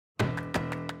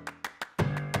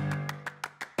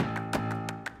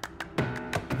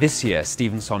This year,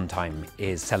 Stephen Sondheim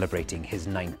is celebrating his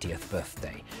 90th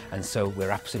birthday, and so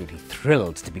we're absolutely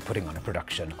thrilled to be putting on a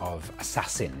production of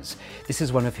Assassins. This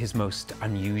is one of his most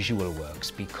unusual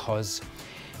works because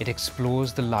it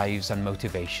explores the lives and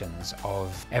motivations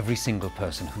of every single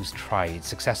person who's tried,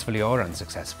 successfully or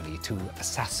unsuccessfully, to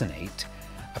assassinate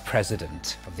a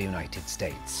president of the United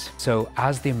States. So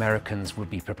as the Americans will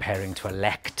be preparing to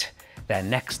elect their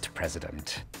next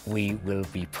president, we will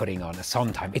be putting on a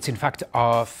Sondheim. It's in fact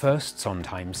our first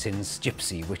Sondheim since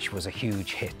Gypsy, which was a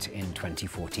huge hit in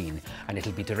 2014, and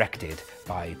it'll be directed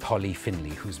by Polly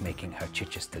Findlay, who's making her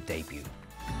Chichester debut.